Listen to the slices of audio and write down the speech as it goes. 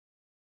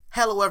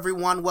Hello,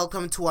 everyone.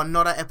 Welcome to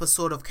another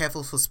episode of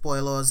Careful for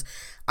Spoilers.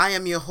 I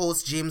am your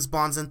host, James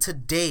Bonds, and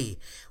today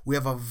we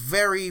have a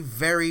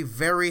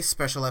very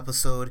special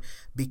episode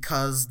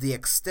because the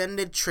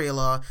extended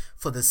trailer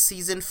for the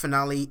season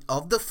finale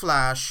of The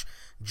Flash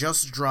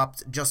just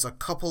dropped just a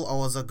couple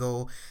hours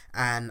ago,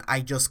 and I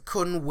just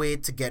couldn't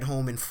wait to get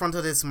home in front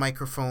of this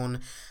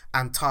microphone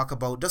and talk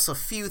about just a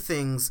few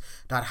things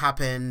that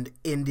happened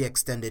in the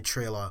extended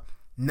trailer.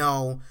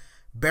 Now,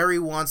 Barry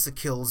wants to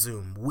kill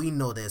Zoom. We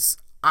know this.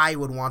 I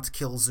would want to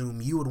kill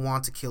Zoom. You would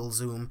want to kill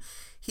Zoom.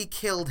 He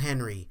killed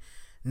Henry.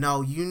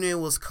 Now, you knew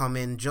it was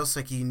coming, just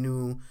like you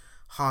knew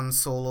Han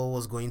Solo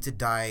was going to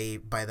die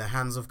by the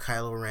hands of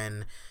Kylo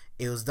Ren.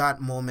 It was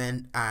that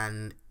moment,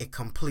 and it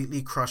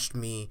completely crushed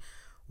me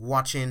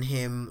watching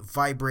him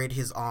vibrate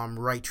his arm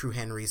right through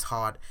Henry's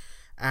heart.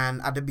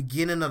 And at the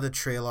beginning of the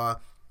trailer,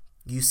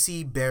 you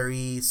see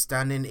Barry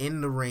standing in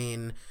the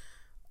rain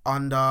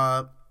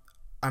under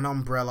an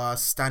umbrella,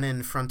 standing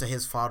in front of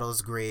his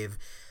father's grave,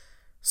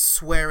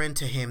 swearing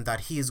to him that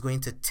he is going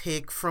to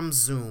take from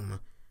Zoom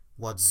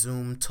what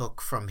Zoom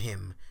took from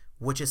him,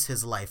 which is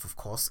his life, of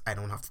course. I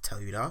don't have to tell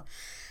you that.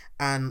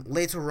 And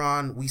later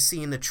on, we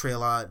see in the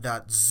trailer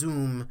that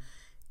Zoom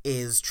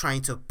is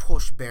trying to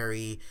push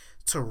Barry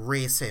to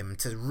race him,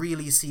 to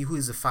really see who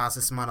is the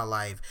fastest man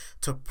alive,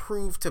 to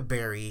prove to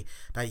Barry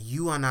that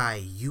you and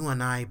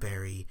I,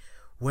 Barry,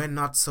 we're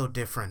not so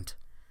different.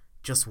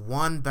 Just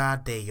one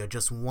bad day. You're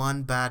just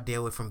one bad day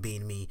away from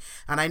being me.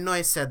 And I know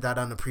I said that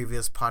on the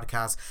previous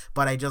podcast,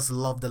 but I just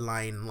love the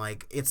line.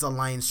 Like, it's a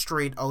line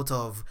straight out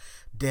of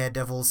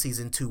Daredevil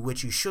Season 2,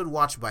 which you should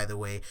watch, by the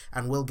way,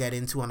 and we'll get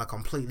into on a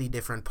completely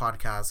different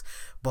podcast.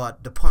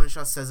 But the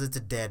Punisher says it to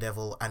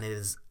Daredevil, and it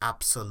is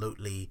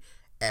absolutely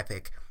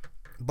epic.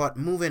 But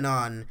moving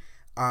on,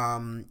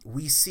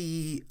 we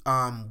see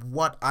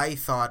what I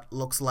thought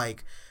looks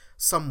like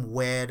some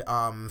weird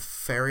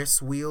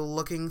Ferris wheel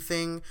looking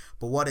thing,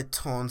 but what it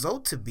turns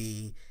out to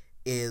be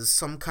is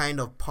some kind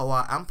of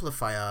power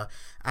amplifier,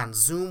 and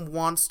Zoom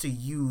wants to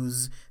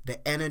use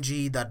the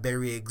energy that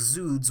Barry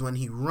exudes when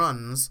he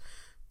runs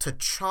to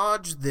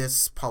charge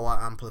this power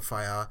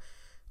amplifier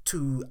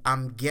to,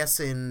 I'm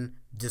guessing,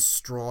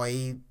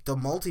 destroy the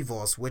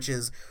multiverse, which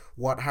is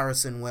what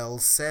Harrison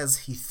Wells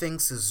says he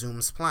thinks is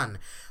Zoom's plan,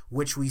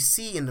 which we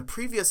see in the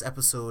previous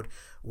episode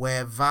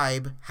where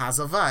Vibe has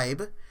a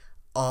vibe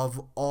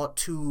of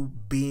R2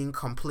 being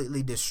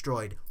completely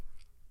destroyed.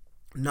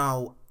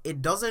 Now,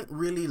 it doesn't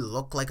really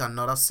look like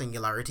another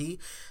singularity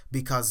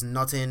because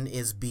nothing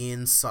is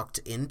being sucked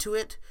into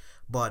it,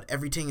 but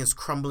everything is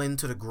crumbling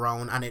to the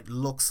ground, and it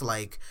looks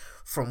like,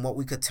 from what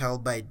we could tell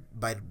by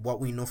what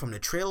we know from the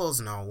trailers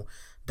now,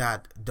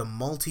 that the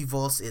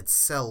multiverse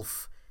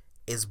itself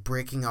is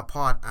breaking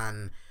apart.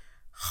 And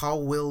how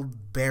will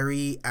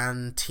Barry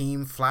and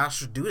Team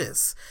Flash do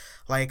this?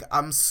 Like,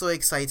 I'm so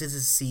excited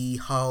to see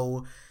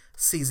how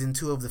Season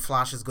 2 of The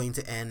Flash is going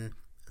to end.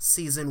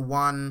 Season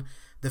 1,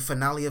 the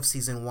finale of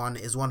Season 1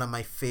 is one of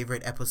my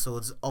favorite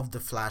episodes of The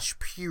Flash,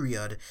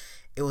 period.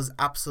 It was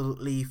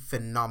absolutely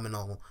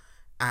phenomenal,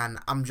 and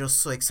I'm just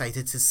so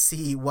excited to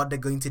see what they're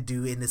going to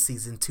do in the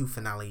Season 2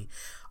 finale.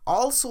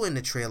 Also in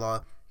the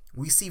trailer,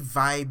 we see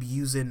Vibe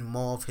using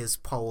more of his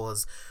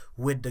powers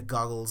with the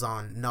goggles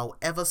on. Now,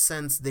 ever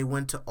since they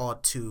went to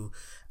R2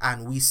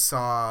 and we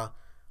saw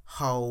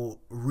how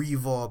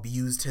Reverb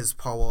used his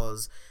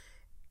powers,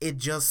 it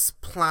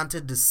just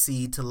planted the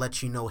seed to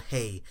let you know,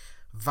 hey,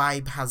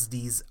 Vibe has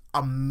these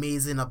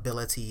amazing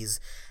abilities,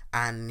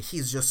 and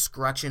he's just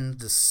scratching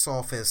the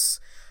surface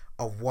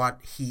of what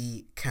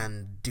he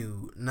can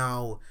do.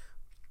 Now,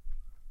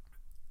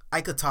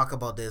 I could talk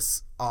about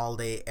this all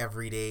day,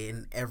 every day,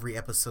 in every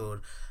episode,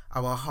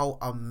 about how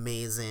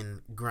amazing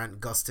Grant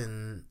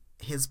Gustin,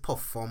 his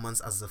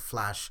performance as the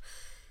Flash,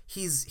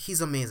 he's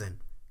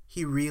amazing.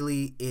 He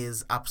really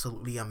is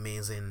absolutely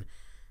amazing.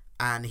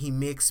 And he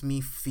makes me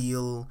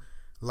feel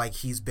like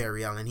he's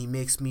Barry Allen. He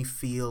makes me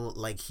feel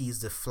like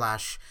he's the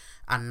Flash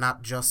and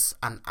not just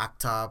an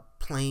actor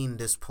playing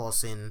this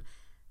person,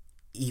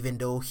 even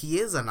though he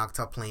is an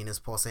actor playing this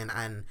person.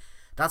 And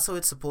that's how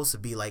it's supposed to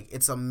be. Like,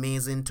 it's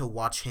amazing to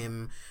watch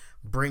him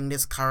bring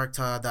this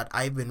character that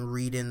I've been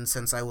reading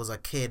since I was a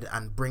kid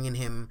and bringing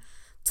him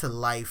to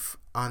life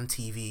on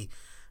TV.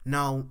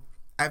 Now,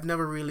 I've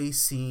never really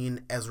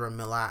seen Ezra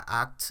Miller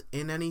act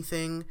in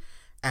anything,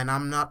 and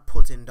I'm not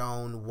putting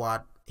down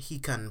what he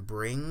can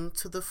bring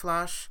to the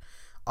Flash.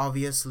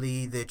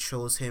 Obviously, they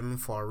chose him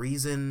for a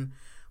reason,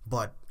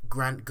 but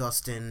Grant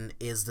Gustin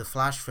is the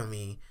Flash for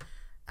me.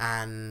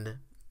 And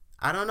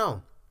I don't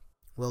know.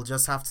 We'll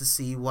just have to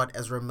see what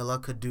Ezra Miller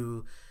could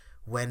do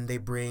when they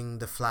bring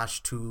the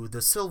Flash to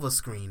the silver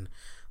screen.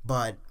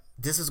 But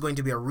this is going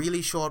to be a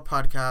really short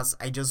podcast.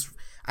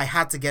 I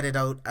had to get it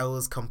out. I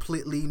was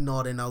completely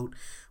nodding out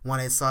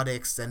when I saw the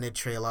extended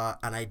trailer,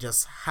 and I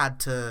just had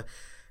to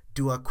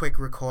do a quick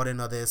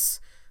recording of this.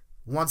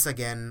 Once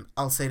again,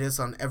 I'll say this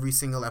on every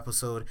single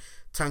episode.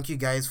 Thank you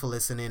guys for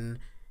listening.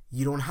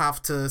 You don't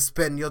have to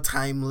spend your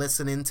time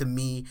listening to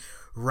me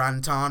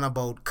rant on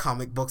about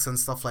comic books and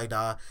stuff like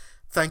that.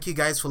 Thank you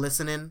guys for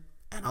listening.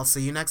 and I'll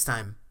see you next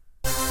time.